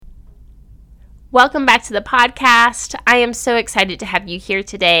Welcome back to the podcast. I am so excited to have you here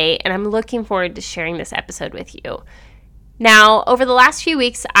today, and I'm looking forward to sharing this episode with you. Now, over the last few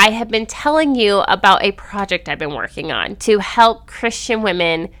weeks, I have been telling you about a project I've been working on to help Christian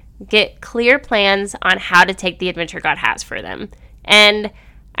women get clear plans on how to take the adventure God has for them. And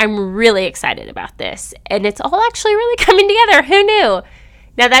I'm really excited about this, and it's all actually really coming together. Who knew?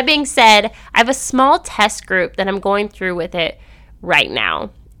 Now, that being said, I have a small test group that I'm going through with it right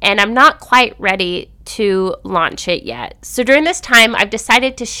now, and I'm not quite ready to launch it yet. So during this time, I've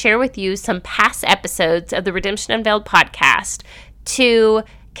decided to share with you some past episodes of the Redemption Unveiled podcast to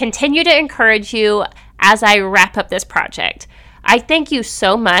continue to encourage you as I wrap up this project. I thank you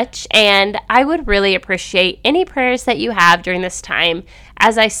so much, and I would really appreciate any prayers that you have during this time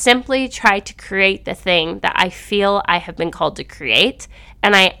as I simply try to create the thing that I feel I have been called to create.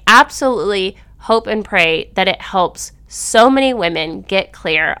 And I absolutely hope and pray that it helps so many women get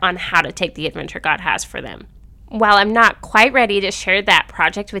clear on how to take the adventure God has for them. While I'm not quite ready to share that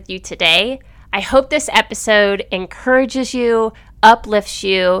project with you today, I hope this episode encourages you, uplifts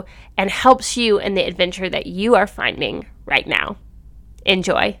you, and helps you in the adventure that you are finding right now.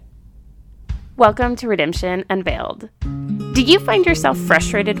 Enjoy. Welcome to Redemption Unveiled. Do you find yourself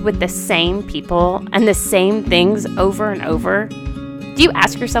frustrated with the same people and the same things over and over? Do you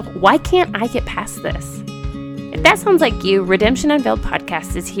ask yourself, why can't I get past this? If that sounds like you, Redemption Unveiled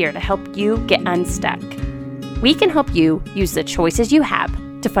podcast is here to help you get unstuck. We can help you use the choices you have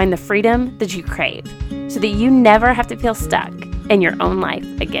to find the freedom that you crave so that you never have to feel stuck in your own life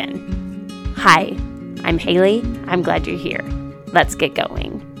again. Hi, I'm Haley. I'm glad you're here. Let's get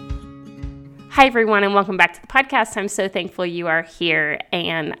going. Hi, everyone, and welcome back to the podcast. I'm so thankful you are here,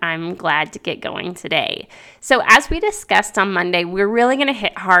 and I'm glad to get going today. So as we discussed on Monday, we're really going to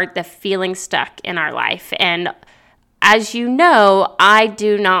hit hard the feeling stuck in our life. And as you know, I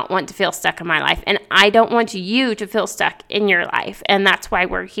do not want to feel stuck in my life, and I don't want you to feel stuck in your life. And that's why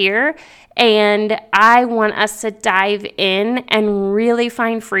we're here. And I want us to dive in and really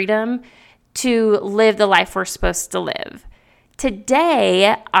find freedom to live the life we're supposed to live.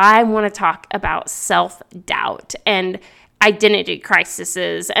 Today, I want to talk about self-doubt and identity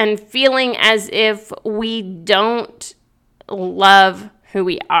crises and feeling as if we don't love who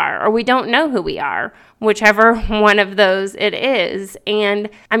we are or we don't know who we are, whichever one of those it is. And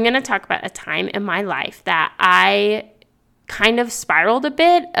I'm going to talk about a time in my life that I kind of spiraled a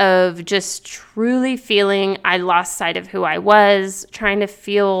bit of just truly feeling I lost sight of who I was, trying to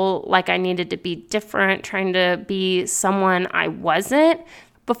feel like I needed to be different, trying to be someone I wasn't.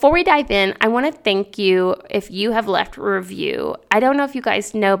 Before we dive in, I want to thank you if you have left a review. I don't know if you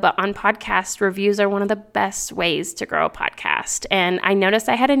guys know, but on podcast, reviews are one of the best ways to grow a podcast. And I noticed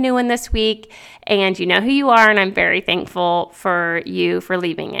I had a new one this week, and you know who you are, and I'm very thankful for you for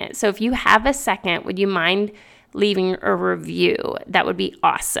leaving it. So if you have a second, would you mind leaving a review? That would be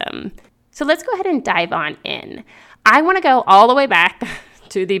awesome. So let's go ahead and dive on in. I want to go all the way back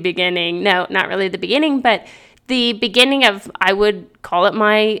to the beginning. No, not really the beginning, but the beginning of, I would call it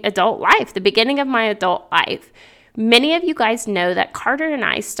my adult life, the beginning of my adult life. Many of you guys know that Carter and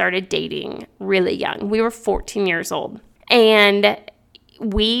I started dating really young. We were 14 years old, and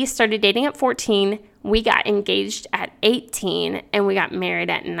we started dating at 14. We got engaged at 18, and we got married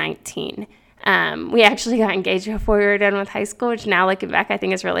at 19. We actually got engaged before we were done with high school, which now looking back, I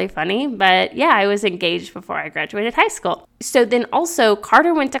think is really funny. But yeah, I was engaged before I graduated high school. So then also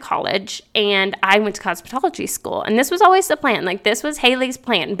Carter went to college and I went to cosmetology school. And this was always the plan. Like, this was Haley's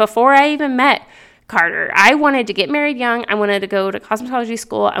plan. Before I even met Carter, I wanted to get married young. I wanted to go to cosmetology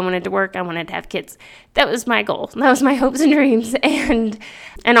school. I wanted to work. I wanted to have kids. That was my goal. That was my hopes and dreams. And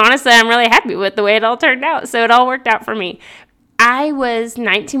honestly, I'm really happy with the way it all turned out. So it all worked out for me. I was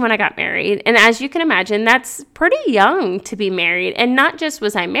 19 when I got married, and as you can imagine, that's pretty young to be married. And not just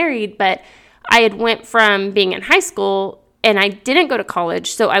was I married, but I had went from being in high school, and I didn't go to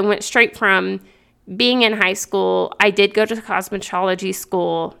college, so I went straight from being in high school. I did go to cosmetology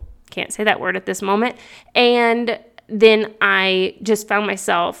school, can't say that word at this moment, and then I just found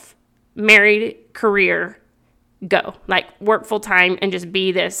myself married, career, go, like work full time and just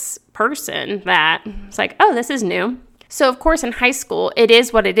be this person that it's like, oh, this is new. So, of course, in high school, it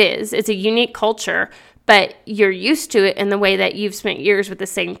is what it is. It's a unique culture, but you're used to it in the way that you've spent years with the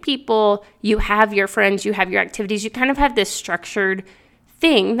same people. You have your friends, you have your activities. You kind of have this structured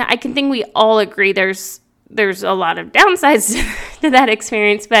thing that I can think we all agree there's a lot of downsides to that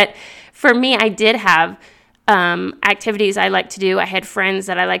experience. But for me, I did have activities I like to do. I had friends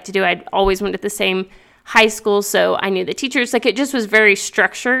that I like to do. I always went to the same high school, so I knew the teachers. Like, it just was very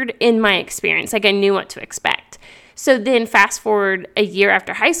structured in my experience. Like, I knew what to expect. So then fast forward a year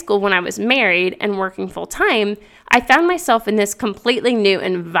after high school when I was married and working full time, I found myself in this completely new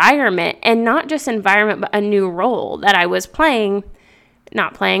environment, and not just environment, but a new role that I was living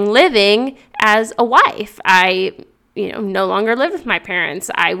as a wife. I, no longer lived with my parents.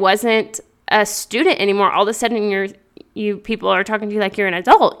 I wasn't a student anymore. All of a sudden you people are talking to you like you're an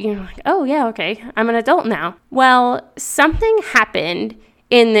adult. You're like, oh yeah, okay, I'm an adult now. Well, something happened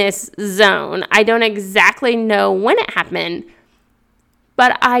in this zone. I don't exactly know when it happened,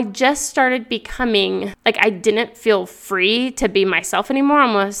 but I just started becoming, like, I didn't feel free to be myself anymore,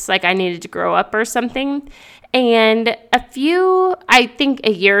 almost like I needed to grow up or something. And I think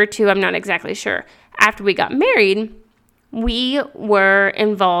a year or two, I'm not exactly sure, after we got married, we were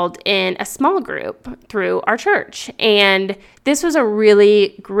involved in a small group through our church. And this was a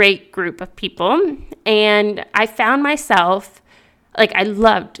really great group of people. And I found myself, like, I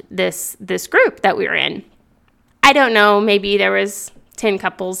loved this group that we were in. I don't know, maybe there was 10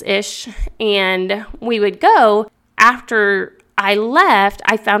 couples-ish, and we would go. After I left,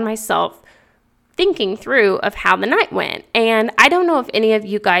 I found myself thinking through of how the night went. And I don't know if any of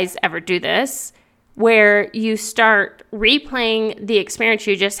you guys ever do this, where you start replaying the experience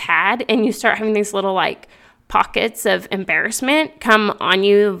you just had, and you start having these little, like, pockets of embarrassment come on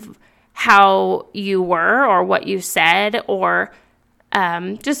you of how you were or what you said, or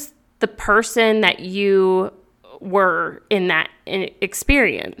just the person that you were in that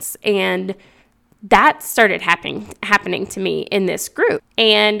experience. And that started happening to me in this group.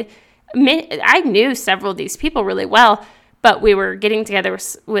 And I knew several of these people really well, but we were getting together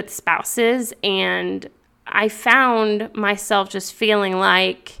with spouses, and I found myself just feeling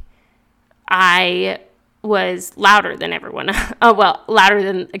like I was louder than everyone. Louder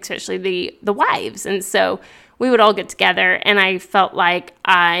than especially the wives. And so we would all get together, and I felt like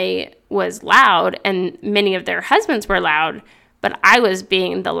I was loud, and many of their husbands were loud, but I was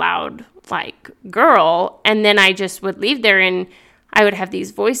being the loud, like, girl. And then I just would leave there, and I would have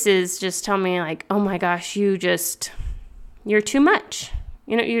these voices just tell me, like, oh my gosh, you're too much.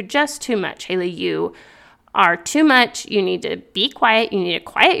 You're just too much, Haley. You are too much. You need to be quiet. You need to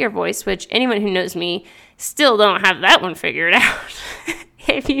quiet your voice, which anyone who knows me still don't have that one figured out.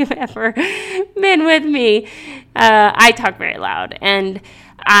 If you've ever been with me, I talk very loud. And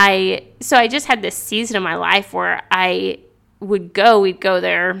so I just had this season of my life where we'd go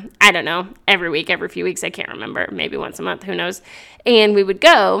there, I don't know, every week, every few weeks, I can't remember, maybe once a month, who knows. And we would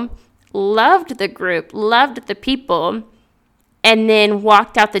go, loved the group, loved the people, and then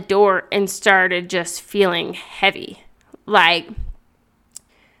walked out the door and started just feeling heavy. Like,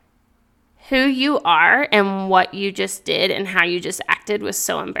 who you are and what you just did and how you just acted was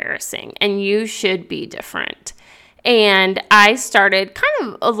so embarrassing, and you should be different. And I started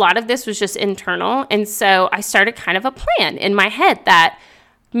a lot of this was just internal. And so I started kind of a plan in my head that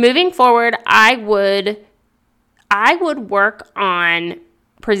moving forward, I would work on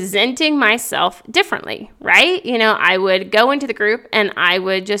presenting myself differently, right? I would go into the group and I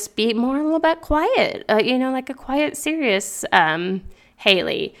would just be a little bit quiet, like a quiet, serious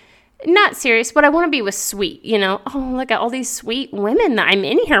Haley. Not serious, but I want to be with sweet, oh, look at all these sweet women that I'm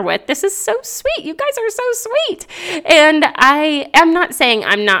in here with. This is so sweet. You guys are so sweet. And I am not saying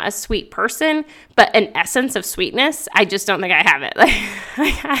I'm not a sweet person, but an essence of sweetness, I just don't think I have it.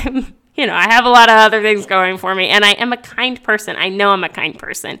 I have a lot of other things going for me, and I am a kind person. I know I'm a kind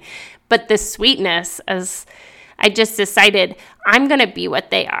person, but the sweetness, as I just decided, I'm going to be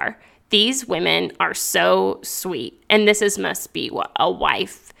what they are. These women are so sweet, and must be what a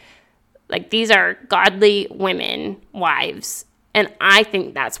wife. Like, these are godly women, wives, and I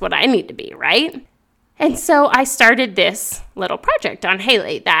think that's what I need to be, right? And so I started this little project on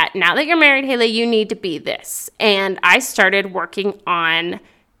Haley that now that you're married, Haley, you need to be this. And I started working on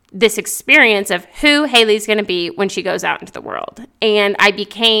this experience of who Haley's going to be when she goes out into the world. And I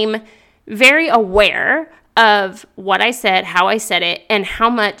became very aware of what I said, how I said it, and how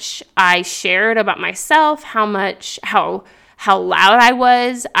much I shared about myself, how loud I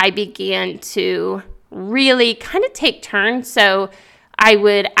was. I began to really kind of take turns. So I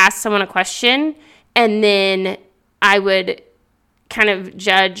would ask someone a question, and then I would kind of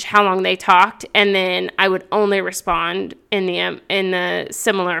judge how long they talked, and then I would only respond in the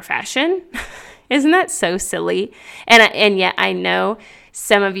similar fashion. Isn't that so silly? And yet I know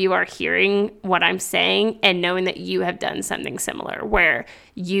some of you are hearing what I'm saying and knowing that you have done something similar, where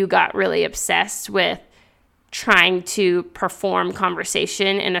you got really obsessed with trying to perform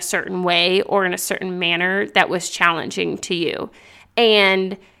conversation in a certain way or in a certain manner that was challenging to you.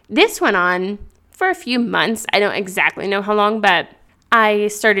 And this went on for a few months. I don't exactly know how long, but I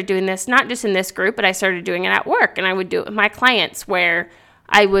started doing this not just in this group, but I started doing it at work, and I would do it with my clients, where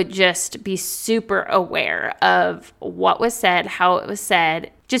I would just be super aware of what was said, how it was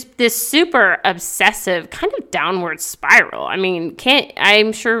said, just this super obsessive kind of downward spiral. I mean,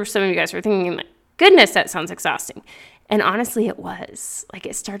 I'm sure some of you guys are thinking, like, goodness, that sounds exhausting. And honestly, it was. Like,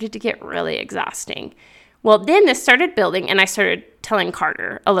 it started to get really exhausting. Well, then this started building, and I started telling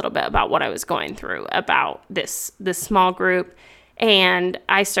Carter a little bit about what I was going through, about this small group. And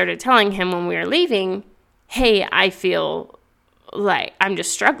I started telling him when we were leaving, hey, I feel like I'm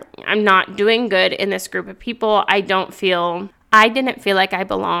just struggling. I'm not doing good in this group of people. I didn't feel like I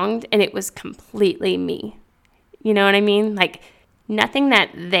belonged, and it was completely me. You know what I mean? Like, nothing that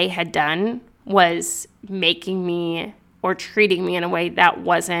they had done was making me or treating me in a way that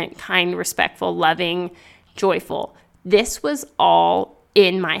wasn't kind, respectful, loving, joyful. This was all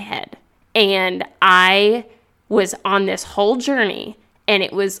in my head. And I was on this whole journey, and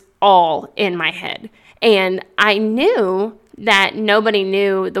it was all in my head. And I knew that nobody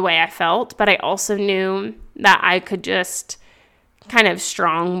knew the way I felt, but I also knew that I could just kind of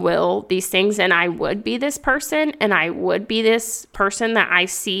strong will these things, and I would be this person, and I would be this person that I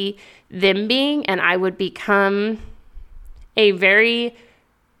see them being, and I would become a very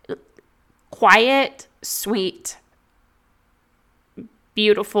quiet, sweet,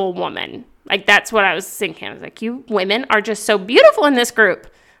 beautiful woman. Like, that's what I was thinking. I was like, you women are just so beautiful in this group.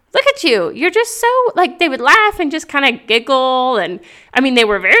 Look at you. You're just so, like, they would laugh and just kind of giggle. And I mean, they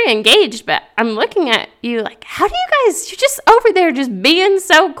were very engaged, but I'm looking at you like, how do you guys, you're just over there just being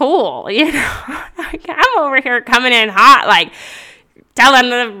so cool. You know, like, I'm over here coming in hot, like telling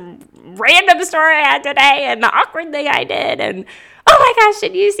the random story I had today and the awkward thing I did. And oh my gosh,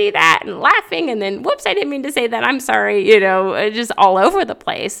 did you see that? And laughing. And then, whoops, I didn't mean to say that. I'm sorry. You know, just all over the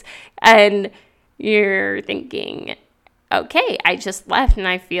place. And you're thinking, okay, I just left, and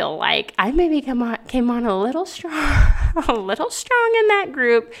I feel like I maybe came on a little strong in that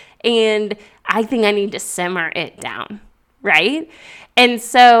group, and I think I need to simmer it down, right? And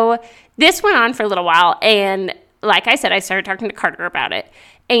so this went on for a little while, and like I said, I started talking to Carter about it,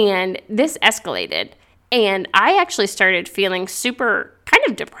 and this escalated, and I actually started feeling super kind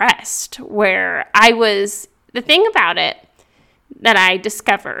of depressed, where the thing about it that I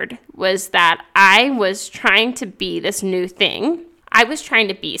discovered was that I was trying to be this new thing. I was trying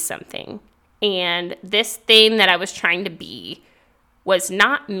to be something. And this thing that I was trying to be was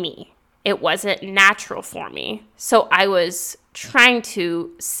not me. It wasn't natural for me. So I was trying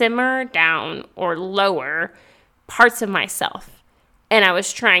to simmer down or lower parts of myself. And I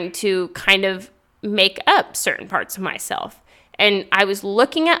was trying to kind of make up certain parts of myself. And I was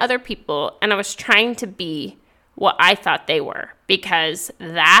looking at other people, and I was trying to be what I thought they were, because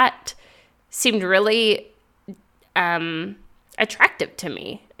that seemed really attractive to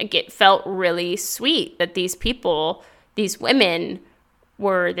me. Like, it felt really sweet that these people, these women,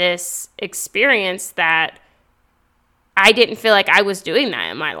 were this experience that I didn't feel like I was doing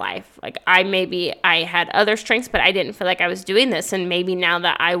that in my life. Like, I had other strengths, but I didn't feel like I was doing this. And maybe now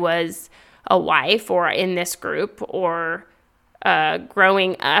that I was a wife or in this group or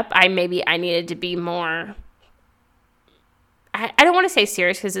growing up, I needed to be more, I don't want to say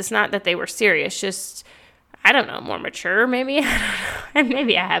serious, because it's not that they were serious, just, I don't know, more mature maybe. I don't know. And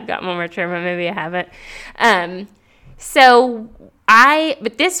maybe I have got more mature, but maybe I haven't.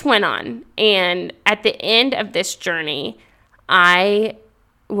 But this went on, and at the end of this journey, I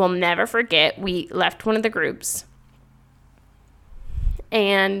will never forget, we left one of the groups,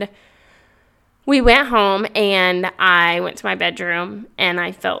 and we went home, and I went to my bedroom, and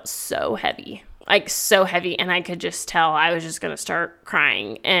I felt so heavy. Like, so heavy, and I could just tell I was just going to start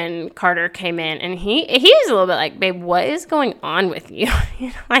crying. And Carter came in, and he was a little bit like, babe, what is going on with you? You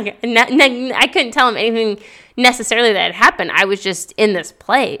know, like, I couldn't tell him anything necessarily that had happened. I was just in this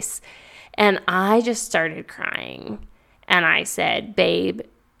place, and I just started crying, and I said, babe,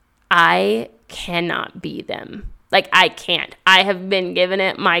 I cannot be them. Like, I can't. I have been giving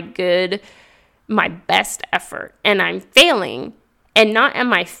it my best effort, and I'm failing. And not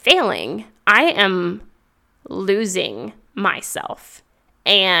am I failing, I am losing myself.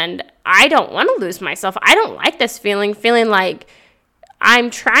 And I don't want to lose myself. I don't like this feeling like I'm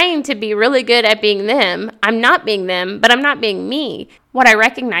trying to be really good at being them. I'm not being them, but I'm not being me. What I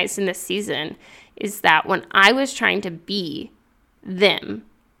recognized in this season is that when I was trying to be them,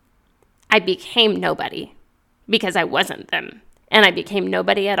 I became nobody, because I wasn't them. And I became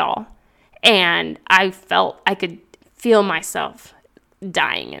nobody at all. And I could feel myself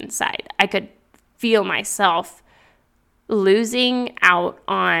dying inside. I could feel myself losing out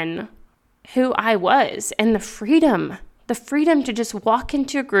on who I was and the freedom The freedom to just walk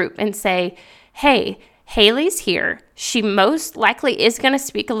into a group and say, hey, Haley's here. She most likely is going to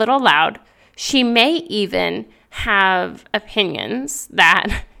speak a little loud. She may even have opinions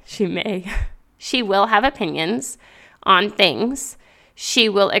that she will have opinions on things. She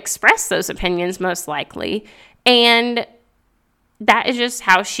will express those opinions most likely. And that is just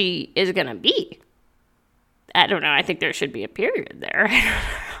how she is going to be. I don't know. I think there should be a period there.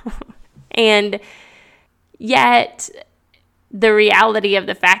 And yet, the reality of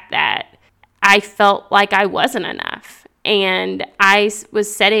the fact that I felt like I wasn't enough. And I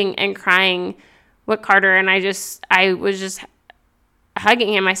was sitting and crying with Carter, and I was just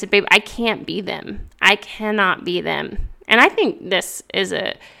hugging him. I said, babe, I can't be them. I cannot be them. And I think this is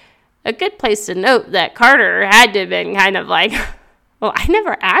a good place to note that Carter had to have been kind of like, well, I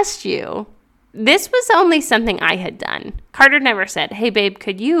never asked you. This was only something I had done. Carter never said, hey, babe,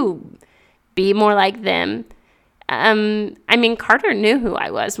 could you be more like them? Carter knew who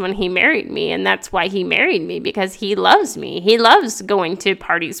I was when he married me, and that's why he married me, because he loves me. He loves going to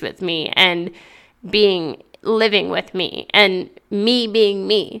parties with me and living with me and me being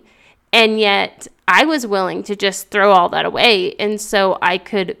me. And yet I was willing to just throw all that away, and so I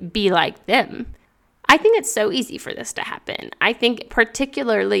could be like them. I think it's so easy for this to happen. I think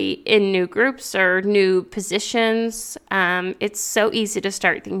particularly in new groups or new positions, it's so easy to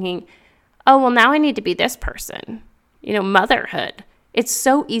start thinking, oh, well, now I need to be this person. Motherhood. It's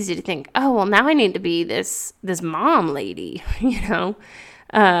so easy to think, oh, well, now I need to be this mom lady,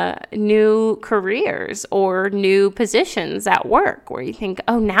 new careers or new positions at work where you think,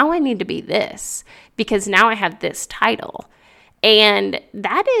 oh, now I need to be this because now I have this title. And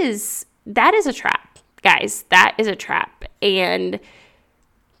that is a trap, guys. That is a trap. And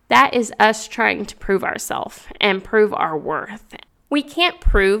that is us trying to prove ourselves and prove our worth. We can't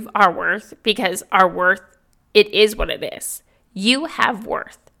prove our worth because our worth, it is what it is. You have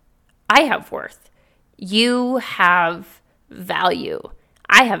worth. I have worth. You have value.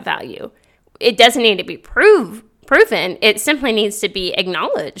 I have value. It doesn't need to be proven. It simply needs to be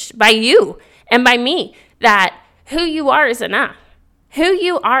acknowledged by you and by me that who you are is enough. Who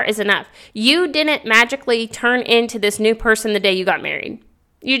you are is enough. You didn't magically turn into this new person the day you got married.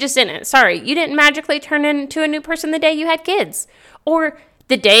 You just didn't. Sorry. You didn't magically turn into a new person the day you had kids, or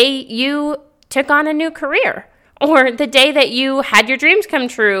the day you took on a new career, or the day that you had your dreams come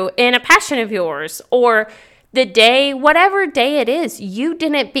true in a passion of yours, or the day, whatever day it is, you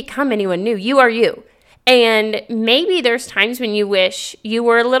didn't become anyone new. You are you. And maybe there's times when you wish you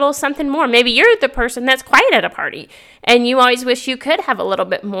were a little something more. Maybe you're the person that's quiet at a party and you always wish you could have a little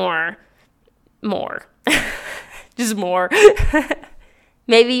bit more, just more.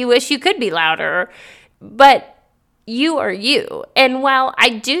 Maybe you wish you could be louder, but you are you. And while I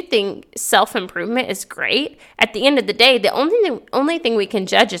do think self-improvement is great, at the end of the day, the only thing we can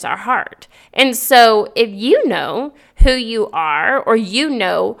judge is our heart. And so if you know who you are, or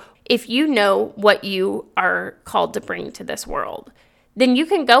if you know what you are called to bring to this world, then you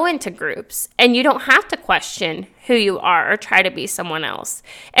can go into groups and you don't have to question who you are or try to be someone else.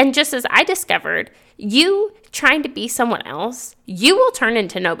 And just as I discovered, you trying to be someone else, you will turn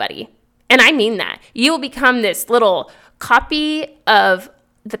into nobody. And I mean that. You will become this little copy of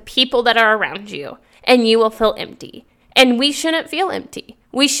the people that are around you, and you will feel empty. And we shouldn't feel empty.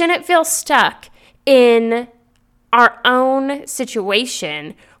 We shouldn't feel stuck in our own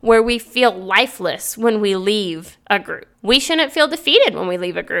situation where we feel lifeless when we leave a group. We shouldn't feel defeated when we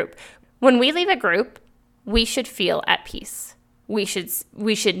leave a group. When we leave a group, we should feel at peace. We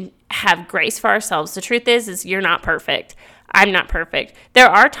should have grace for ourselves. The truth is you're not perfect. I'm not perfect. There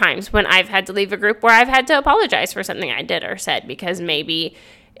are times when I've had to leave a group where I've had to apologize for something I did or said because maybe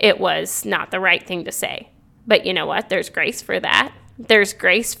it was not the right thing to say. But you know what? There's grace for that. There's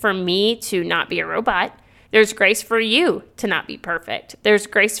grace for me to not be a robot. There's grace for you to not be perfect. There's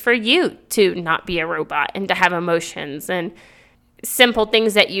grace for you to not be a robot and to have emotions and simple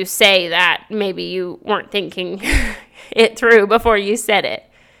things that you say that maybe you weren't thinking it through before you said it.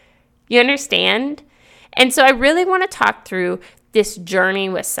 You understand? And so I really want to talk through this journey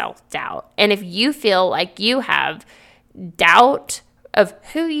with self-doubt. And if you feel like you have doubt of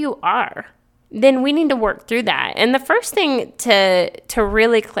who you are, then we need to work through that. And the first thing to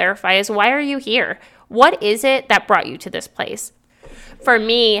really clarify is, why are you here? What is it that brought you to this place? For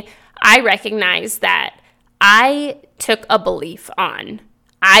me, I recognize that I took a belief on.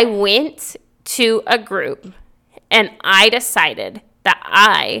 I went to a group and I decided that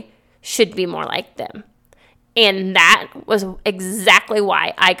I should be more like them. And that was exactly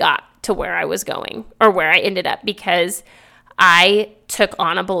why I got to where I was going, or where I ended up, because I took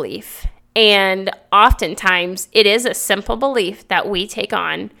on a belief And oftentimes it is a simple belief that we take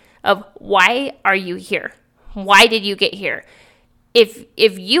on of, why are you here? Why did you get here? If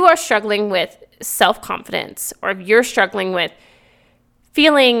you are struggling with self-confidence, or if you're struggling with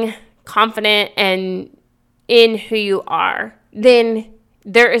feeling confident and in who you are, then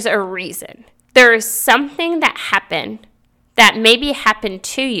there is a reason. There is something that happened that maybe happened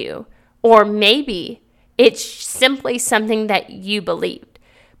to you, or maybe it's simply something that you believed.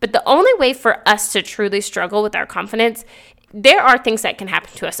 But the only way for us to truly struggle with our confidence, there are things that can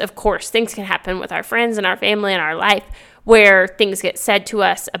happen to us. Of course, things can happen with our friends and our family and our life, where things get said to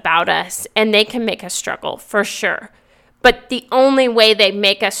us about us, and they can make us struggle for sure. But the only way they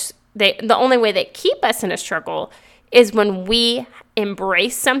keep us in a struggle is when we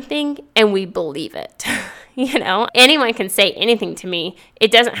embrace something and we believe it. Anyone can say anything to me.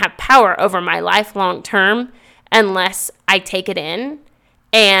 It doesn't have power over my life long term unless I take it in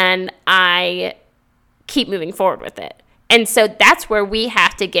and I keep moving forward with it. And so that's where we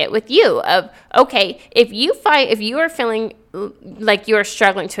have to get with you of, okay, if you are feeling like you're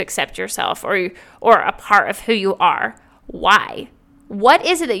struggling to accept yourself or a part of who you are, why? What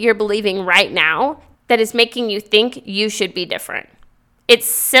is it that you're believing right now that is making you think you should be different? It's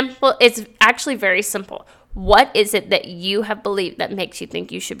simple. It's actually very simple. What is it that you have believed that makes you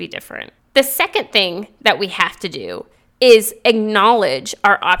think you should be different? The second thing that we have to do is acknowledge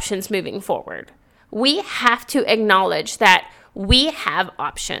our options moving forward. We have to acknowledge that we have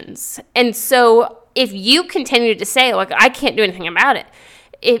options. And so if you continue to say, like, I can't do anything about it,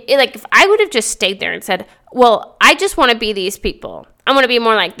 if I would have just stayed there and said, well, I just want to be these people, I want to be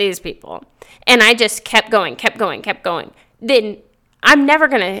more like these people, and I just kept going, then I'm never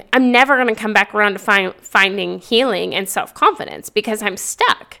gonna come back around to finding healing and self-confidence, because I'm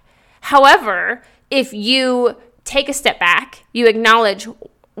stuck. However, if you take a step back, you acknowledge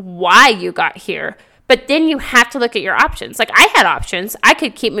why you got here, but then you have to look at your options. Like, I had options. I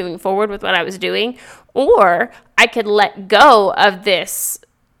could keep moving forward with what I was doing, or I could let go of this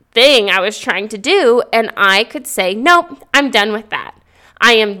thing I was trying to do, and I could say, nope, I'm done with that.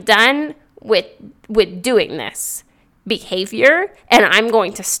 I am done with doing this behavior, and I'm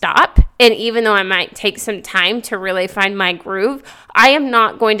going to stop. And even though I might take some time to really find my groove, I am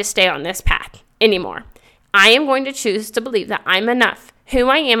not going to stay on this path anymore. I am going to choose to believe that I'm enough, who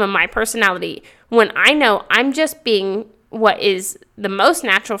I am and my personality, when I know I'm just being what is the most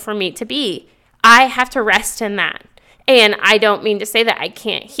natural for me to be. I have to rest in that. And I don't mean to say that I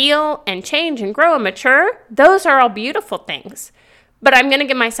can't heal and change and grow and mature. Those are all beautiful things. But I'm going to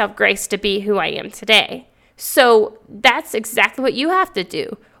give myself grace to be who I am today. So that's exactly what you have to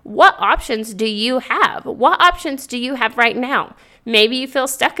do. What options do you have? What options do you have right now? Maybe you feel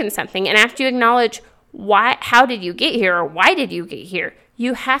stuck in something, and after you acknowledge how did you get here, or why did you get here,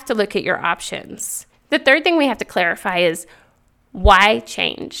 you have to look at your options. The third thing we have to clarify is, why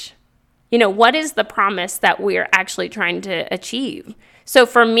change? What is the promise that we're actually trying to achieve? So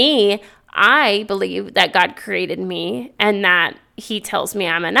for me, I believe that God created me and that He tells me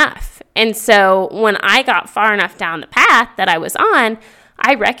I'm enough. And so when I got far enough down the path that I was on,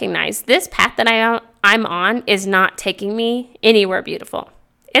 I recognized this path that I'm on is not taking me anywhere beautiful.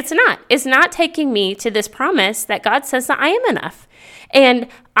 It's not. It's not taking me to this promise that God says that I am enough. And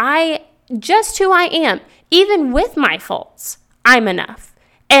just who I am, even with my faults, I'm enough.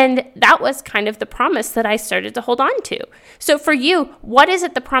 And that was kind of the promise that I started to hold on to. So for you, what is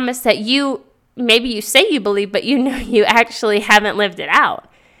it, the promise that maybe you say you believe, but you actually haven't lived it out?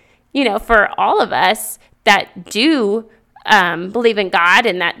 For all of us that do believe in God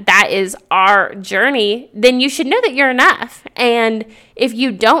and that is our journey, then you should know that you're enough. And if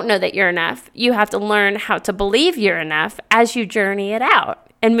you don't know that you're enough, you have to learn how to believe you're enough as you journey it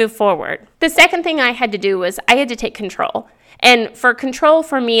out and move forward. The second thing I had to do was I had to take control. And for control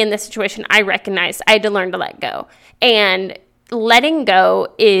for me in this situation, I recognized I had to learn to let go. And letting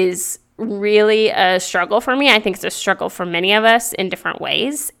go is really a struggle for me. I think it's a struggle for many of us in different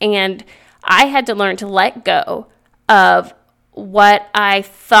ways. And I had to learn to let go of what I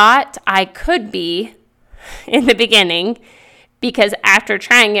thought I could be in the beginning, because after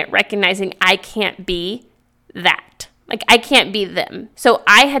trying it, recognizing I can't be that. Like, I can't be them. So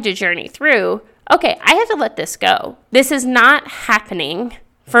I had to journey through, okay, I have to let this go. This is not happening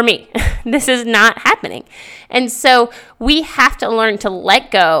for me. This is not happening. And so we have to learn to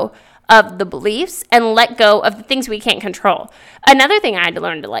let go of the beliefs and let go of the things we can't control. Another thing I had to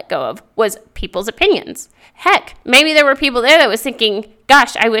learn to let go of was people's opinions. Heck, maybe there were people there that was thinking,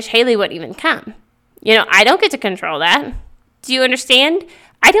 gosh, I wish Haley wouldn't even come. I don't get to control that. Do you understand?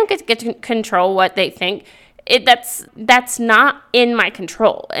 I don't get to control what they think. that's not in my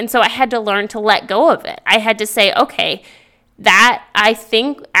control. And so I had to learn to let go of it. I had to say, okay, that I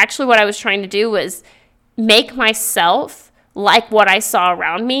think actually what I was trying to do was make myself like what I saw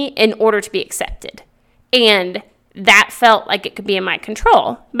around me in order to be accepted. And that felt like it could be in my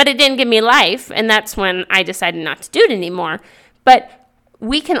control, but it didn't give me life. And that's when I decided not to do it anymore. But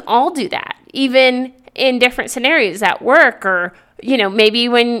we can all do that, even in different scenarios at work, or, maybe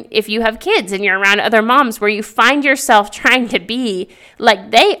if you have kids and you're around other moms where you find yourself trying to be like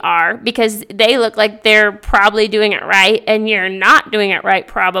they are because they look like they're probably doing it right and you're not doing it right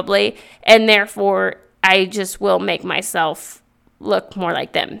probably. And therefore I just will make myself look more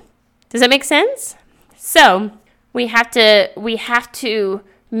like them. Does that make sense? So we have to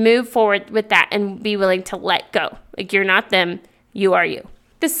move forward with that and be willing to let go. Like, you're not them, you are you.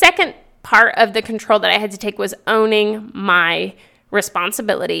 The second part of the control that I had to take was owning my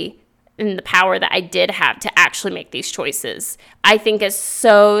responsibility and the power that I did have to actually make these choices. I think is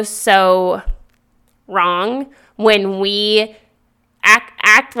so wrong when we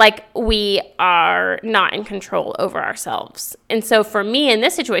act like we are not in control over ourselves. And so for me in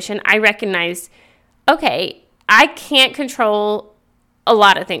this situation, I recognized, okay, I can't control a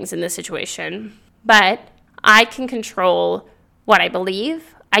lot of things in this situation, but I can control what I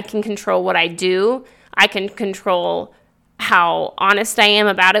believe. I can control what I do. I can control how honest I am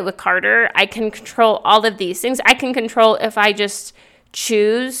about it with Carter. I can control all of these things. I can control if I just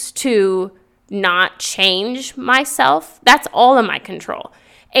choose to not change myself. That's all in my control.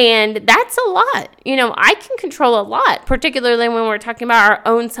 And that's a lot. I can control a lot, particularly when we're talking about our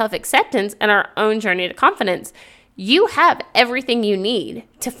own self-acceptance and our own journey to confidence. You have everything you need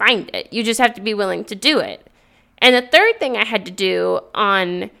to find it. You just have to be willing to do it. And the third thing I had to do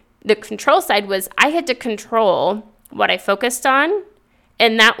on the control side was I had to control what I focused on.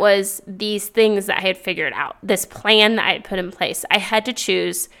 And that was these things that I had figured out, this plan that I had put in place. I had to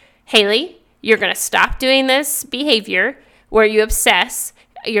choose, Haley, you're going to stop doing this behavior where you obsess.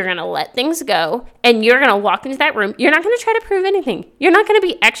 You're going to let things go, and you're going to walk into that room. You're not going to try to prove anything. You're not going to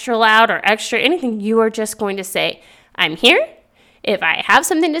be extra loud or extra anything. You are just going to say, I'm here. If I have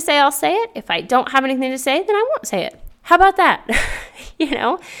something to say, I'll say it. If I don't have anything to say, then I won't say it. How about that?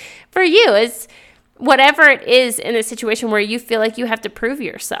 For you, it's whatever it is in a situation where you feel like you have to prove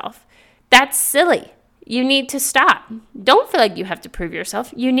yourself. That's silly. You need to stop. Don't feel like you have to prove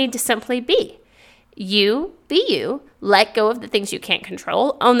yourself. You need to simply be. You, be you, let go of the things you can't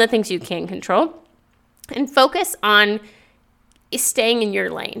control, own the things you can control, and focus on staying in your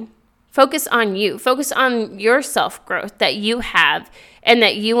lane. Focus on you. Focus on your self-growth that you have and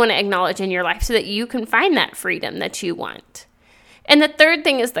that you want to acknowledge in your life so that you can find that freedom that you want. And the third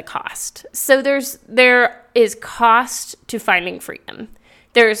thing is the cost. So there is cost to finding freedom.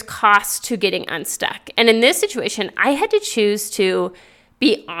 There's cost to getting unstuck. And in this situation, I had to choose to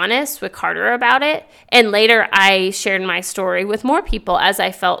be honest with Carter about it. And later I shared my story with more people as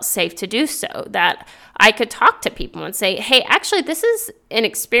I felt safe to do so, that I could talk to people and say, hey, actually, this is an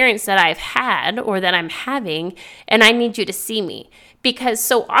experience that I've had or that I'm having, and I need you to see me. Because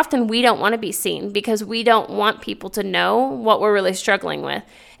so often we don't want to be seen because we don't want people to know what we're really struggling with.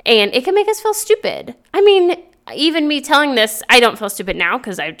 And it can make us feel stupid. I mean, even me telling this, I don't feel stupid now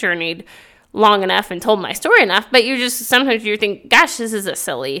because I've journeyed long enough and told my story enough, but sometimes you think, gosh, this is a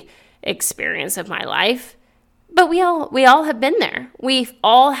silly experience of my life. But we all have been there. We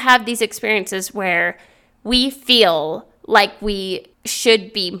all have these experiences where we feel like we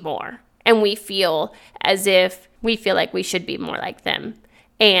should be more, and we feel as if we feel like we should be more like them.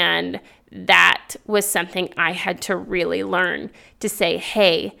 And that was something I had to really learn to say,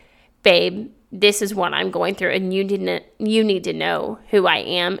 hey, babe, this is what I'm going through, and you need to know who I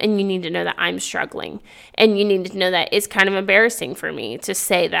am, and you need to know that I'm struggling, and you need to know that it's kind of embarrassing for me to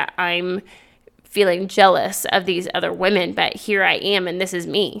say that I'm feeling jealous of these other women, but here I am, and this is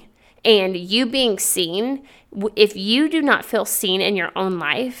me. And you being seen, if you do not feel seen in your own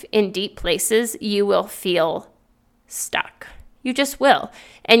life in deep places, you will feel stuck. You just will.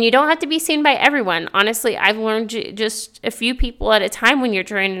 And you don't have to be seen by everyone. Honestly, I've learned just a few people at a time when you're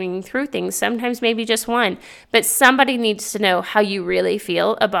journeying through things, sometimes maybe just one. But somebody needs to know how you really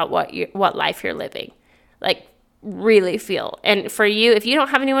feel about what life you're living. Like, really feel. And for you, if you don't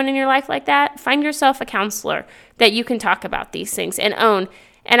have anyone in your life like that, find yourself a counselor that you can talk about these things and own.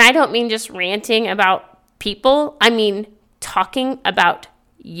 And I don't mean just ranting about people. I mean talking about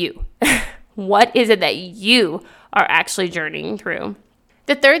you. What is it that you are actually journeying through?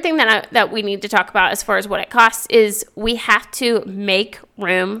 The third thing that we need to talk about as far as what it costs is we have to make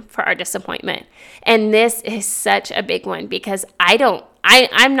room for our disappointment. And this is such a big one because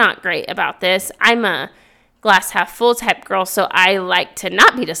I'm not great about this. I'm a glass half full type girl, so I like to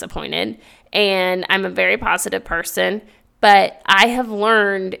not be disappointed, and I'm a very positive person. But I have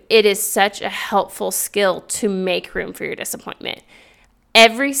learned it is such a helpful skill to make room for your disappointment.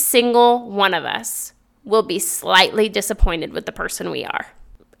 Every single one of us will be slightly disappointed with the person we are.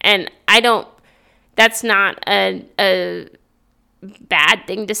 And that's not a bad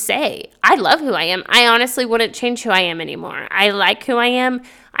thing to say. I love who I am. I honestly wouldn't change who I am anymore. I like who I am.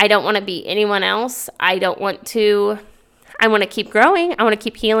 I don't want to be anyone else. I want to keep growing. I want to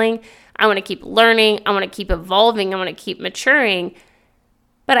keep healing. I want to keep learning. I want to keep evolving. I want to keep maturing.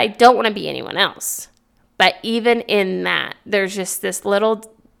 But I don't want to be anyone else. But even in that, there's just this little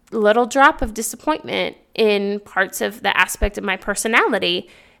drop of disappointment in parts of the aspect of my personality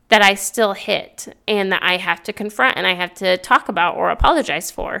that I still hit and that I have to confront and I have to talk about or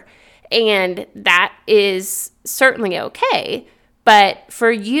apologize for. And that is certainly okay. But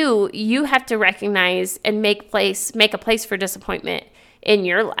for you have to recognize and make a place for disappointment in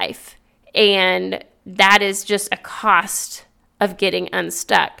your life. And that is just a cost of getting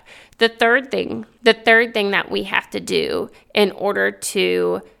unstuck. The third thing that we have to do in order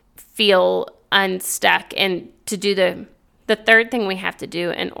to feel unstuck and to do the third thing we have to do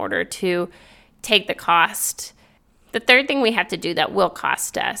in order to take the cost, the third thing we have to do that will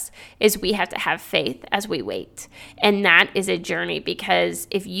cost us is we have to have faith as we wait. And that is a journey, because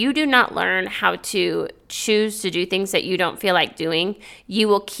if you do not learn how to choose to do things that you don't feel like doing, you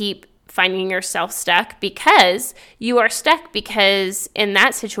will keep finding yourself stuck because you are stuck because in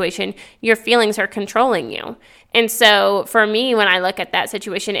that situation, your feelings are controlling you. And so for me, when I look at that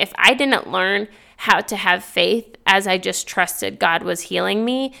situation, if I didn't learn how to have faith as I just trusted God was healing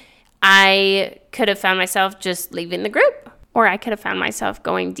me, I could have found myself just leaving the group, or I could have found myself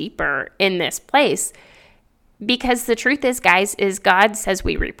going deeper in this place. Because the truth is, guys, is God says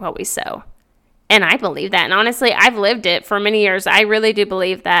we reap what we sow. And I believe that. And honestly, I've lived it for many years. I really do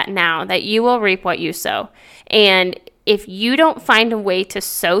believe that now, that you will reap what you sow. And if you don't find a way to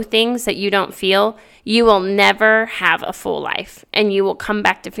sow things that you don't feel, you will never have a full life. And you will come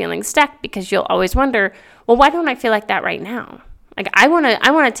back to feeling stuck because you'll always wonder, well, why don't I feel like that right now? Like, I want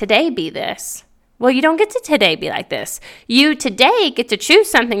to today be this. Well, you don't get to today be like this. You today get to choose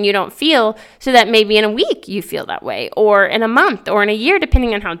something you don't feel so that maybe in a week you feel that way, or in a month, or in a year,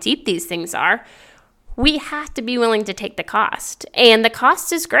 depending on how deep these things are. We have to be willing to take the cost, and the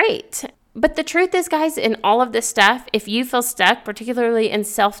cost is great. But the truth is, guys, in all of this stuff, if you feel stuck, particularly in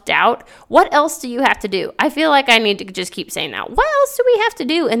self-doubt, what else do you have to do? I feel like I need to just keep saying that. What else do we have to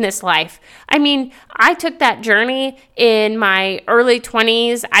do in this life? I mean, I took that journey in my early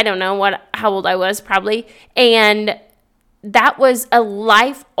 20s. I don't know how old I was, probably. And that was a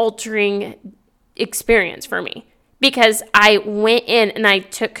life-altering experience for me. Because I went in and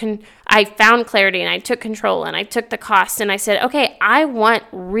I found clarity and I took control and I took the cost and I said, okay, I want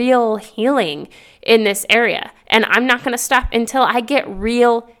real healing in this area. And I'm not going to stop until I get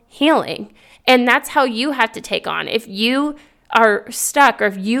real healing. And that's how you have to take on. If you are stuck or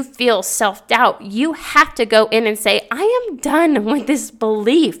if you feel self-doubt, you have to go in and say, I am done with this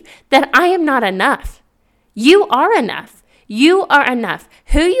belief that I am not enough. You are enough. You are enough.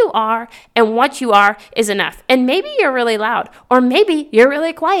 Who you are and what you are is enough. And maybe you're really loud, or maybe you're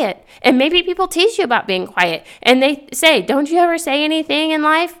really quiet. And maybe people tease you about being quiet. And they say, don't you ever say anything in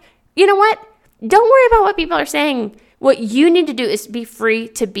life? You know what? Don't worry about what people are saying. What you need to do is be free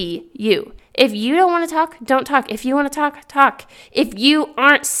to be you. If you don't want to talk, don't talk. If you want to talk, talk. If you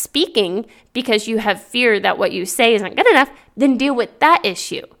aren't speaking because you have fear that what you say isn't good enough, then deal with that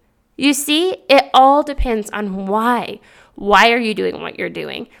issue. You see, it all depends on why. Why are you doing what you're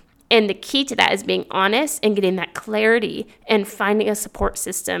doing? And the key to that is being honest and getting that clarity and finding a support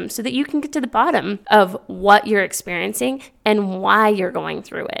system so that you can get to the bottom of what you're experiencing and why you're going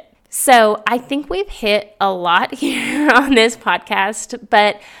through it. So I think we've hit a lot here on this podcast,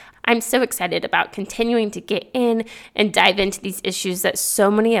 but I'm so excited about continuing to get in and dive into these issues that so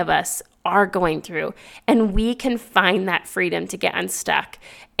many of us are going through, and we can find that freedom to get unstuck.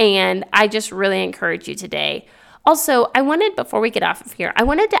 And I just really encourage you today. Also, before we get off of here, I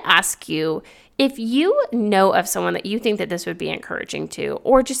wanted to ask you if you know of someone that you think that this would be encouraging to,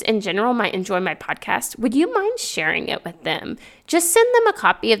 or just in general might enjoy my podcast, would you mind sharing it with them? Just send them a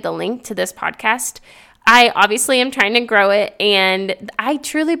copy of the link to this podcast. I obviously am trying to grow it, and I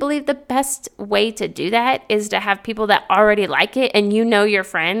truly believe the best way to do that is to have people that already like it, and you know your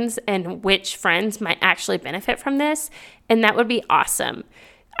friends and which friends might actually benefit from this, and that would be awesome.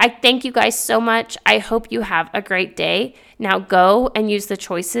 I thank you guys so much. I hope you have a great day. Now go and use the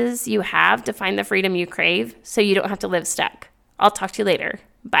choices you have to find the freedom you crave so you don't have to live stuck. I'll talk to you later.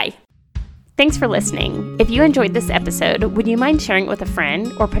 Bye. Thanks for listening. If you enjoyed this episode, would you mind sharing it with a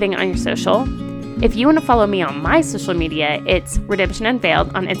friend or putting it on your social? If you want to follow me on my social media, it's Redemption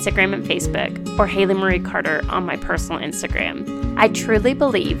Unveiled on Instagram and Facebook, or Haley Marie Carter on my personal Instagram. I truly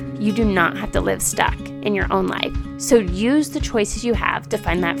believe you do not have to live stuck in your own life. So use the choices you have to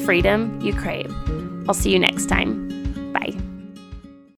find that freedom you crave. I'll see you next time.